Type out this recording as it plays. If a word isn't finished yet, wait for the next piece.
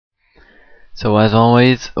So as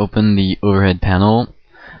always, open the overhead panel,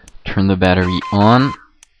 turn the battery on,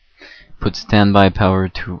 put standby power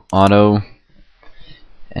to auto,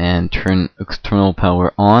 and turn external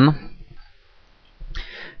power on.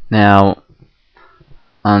 Now,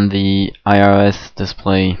 on the IRS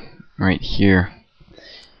display right here,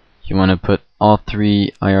 you want to put all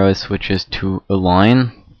three IRS switches to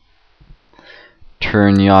align,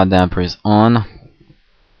 turn yaw dampers on,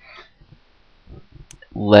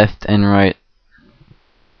 left and right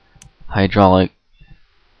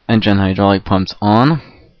engine hydraulic pumps on,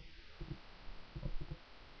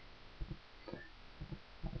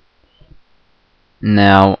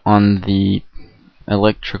 now on the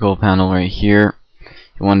electrical panel right here,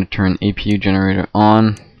 you want to turn APU generator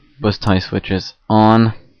on, bus tie switches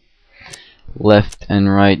on, left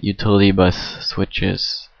and right utility bus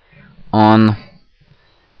switches on,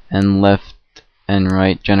 and left and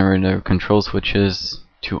right generator control switches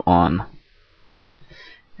to on.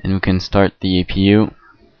 And we can start the APU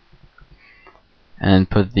and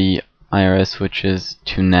put the IRS switches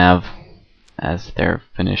to nav as they're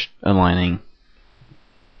finished aligning.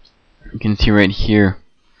 You can see right here,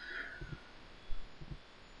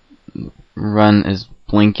 run is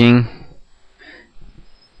blinking.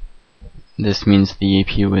 This means the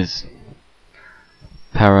APU is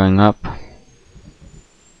powering up.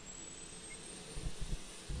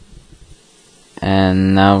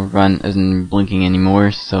 And now run isn't blinking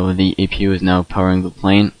anymore, so the APU is now powering the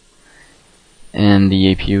plane, and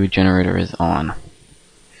the APU generator is on.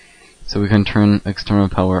 So we can turn external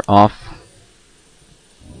power off.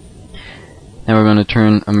 Now we're going to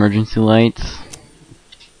turn emergency lights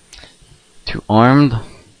to armed,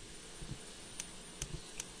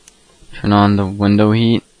 turn on the window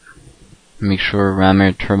heat, make sure ram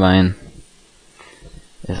air turbine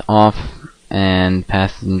is off, and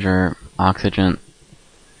passenger oxygen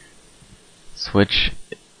switch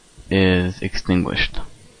is extinguished.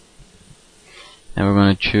 Now we're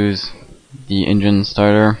going to choose the engine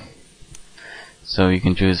starter, so you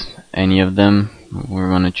can choose any of them. We're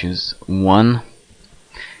going to choose one.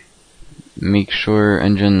 Make sure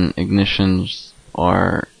engine ignitions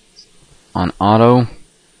are on auto,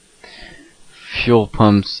 fuel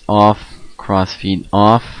pumps off, crossfeed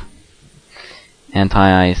off,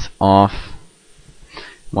 anti-ice off,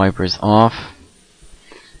 wipers off,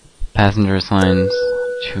 passenger signs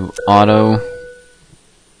to auto,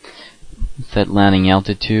 set landing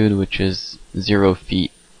altitude, which is 0 feet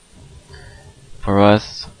for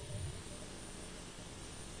us.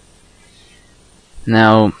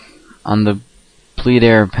 Now on the bleed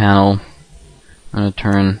air panel, I'm going to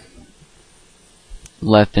turn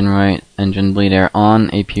left and right engine bleed air on,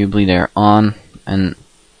 APU bleed air on, and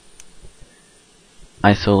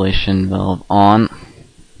isolation valve on.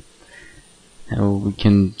 Now we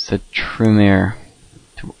can set trim air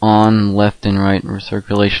to on, left and right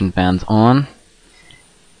recirculation fans on,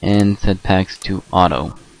 and set packs to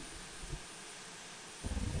auto.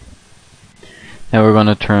 Now we're going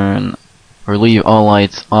to turn or leave all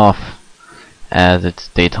lights off as it's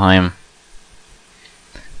daytime.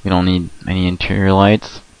 We don't need any interior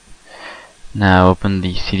lights. Now open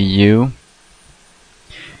the CDU,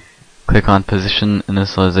 click on position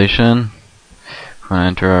initialization. We're going to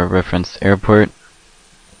enter our reference airport,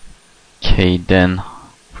 KDEN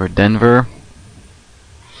for Denver.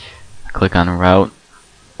 Click on route,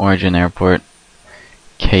 origin airport,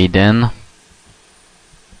 KDEN.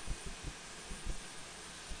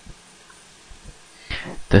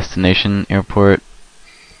 Destination airport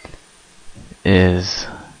is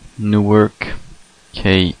Newark,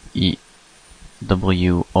 KEWR.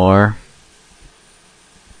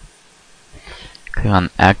 Click on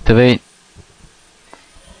activate.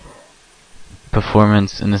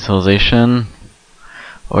 Performance initialization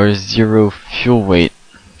or 0 fuel weight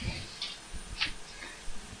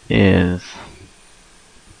is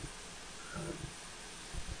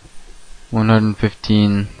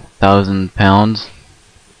 115,000 pounds.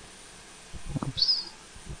 Oops.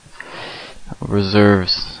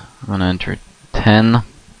 Reserves, I'm going to enter 10.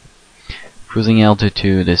 Cruising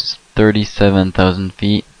altitude is 37,000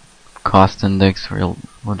 feet. Cost index, we'll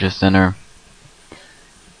just enter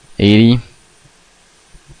 80.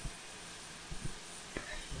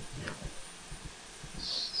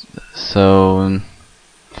 So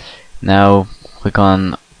now click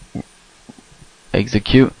on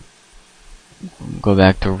execute, go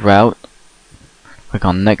back to route, click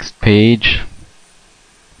on next page.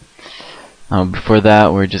 Before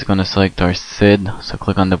that, we're just going to select our SID, so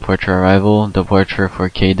click on departure arrival, departure for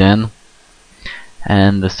KDEN,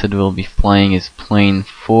 and the SID we'll be flying is plane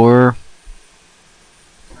 4.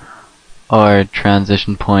 Our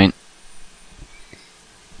transition point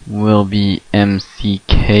will be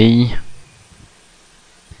MCK,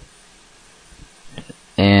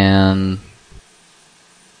 and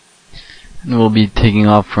we'll be taking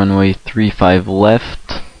off runway 35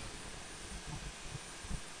 left.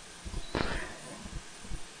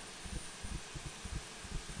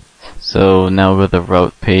 So now go to the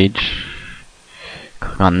route page,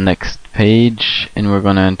 click on next page, and we're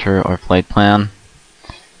going to enter our flight plan.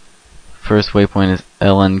 First waypoint is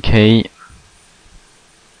LNK,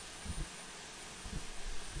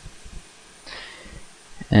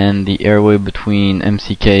 and the airway between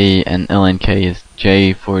MCK and LNK is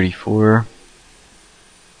J44.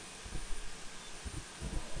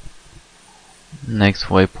 Next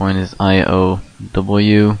waypoint is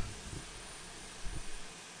IOW.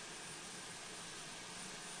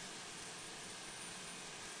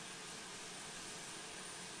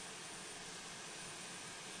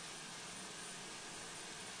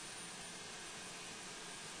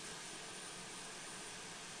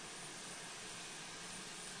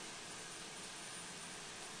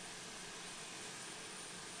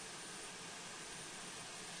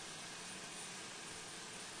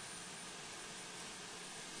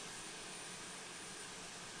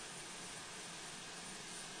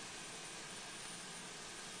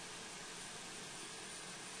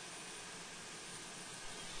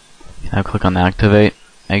 Now click on activate,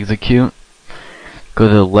 execute, go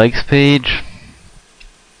to the legs page,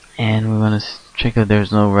 and we want to check if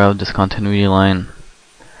there's no route discontinuity line,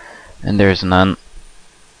 and there's none.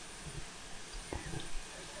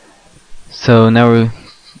 So now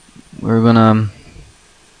we're gonna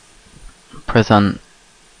press on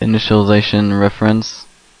initialization reference,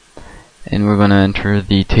 and we're gonna enter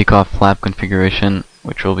the takeoff flap configuration,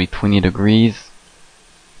 which will be 20 degrees.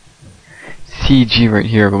 CG right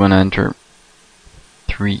here, we're going to enter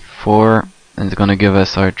 3-4, and it's going to give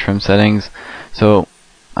us our trim settings. So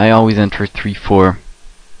I always enter 3-4,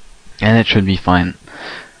 and it should be fine.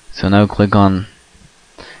 So now click on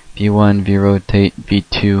V1, V-rotate,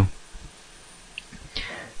 V2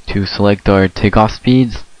 to select our takeoff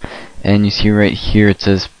speeds, and you see right here it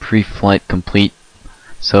says pre-flight complete.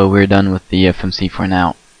 So we're done with the FMC for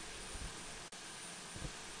now.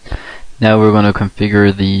 Now we're going to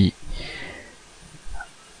configure the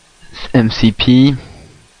MCP.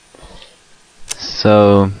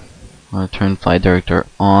 So I'm going to turn flight director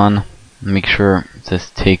on, make sure it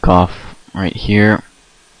says takeoff right here.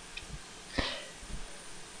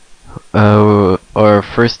 Our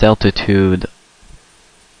first altitude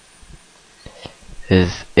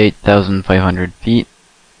is 8,500 feet.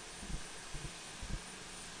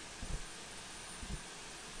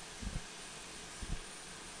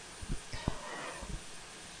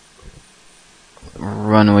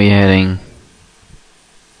 Runway heading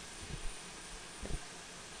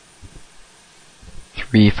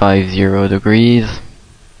 350 degrees.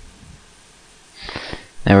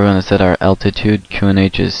 Now we're going to set our altitude.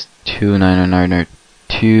 QNH is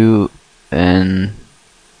 29902, and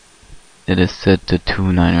it is set to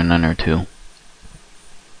 29902.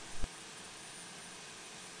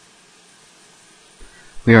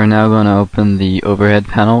 We are now going to open the overhead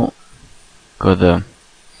panel, go to the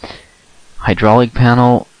hydraulic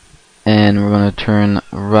panel, and we're going to turn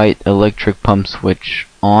right electric pump switch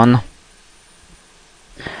on.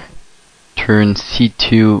 Turn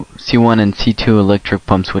C1 and C2 electric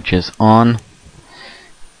pump switches on,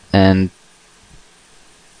 and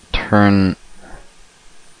turn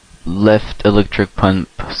left electric pump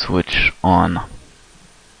switch on.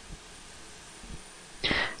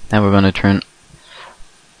 Now we're going to turn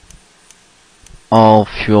all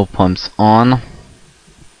fuel pumps on,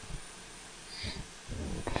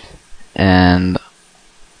 and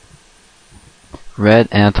red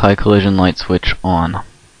anti-collision light switch on.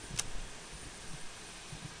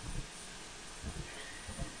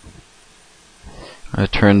 I'm going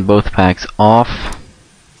to turn both packs off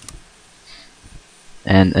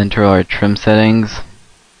and enter our trim settings.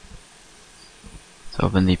 So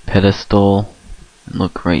open the pedestal and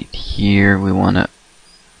look right here. We want to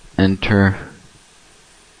enter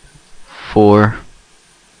 4,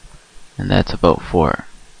 and that's about 4.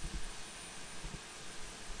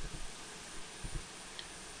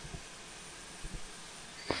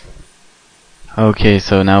 Okay,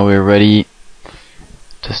 so now we're ready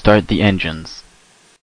to start the engines.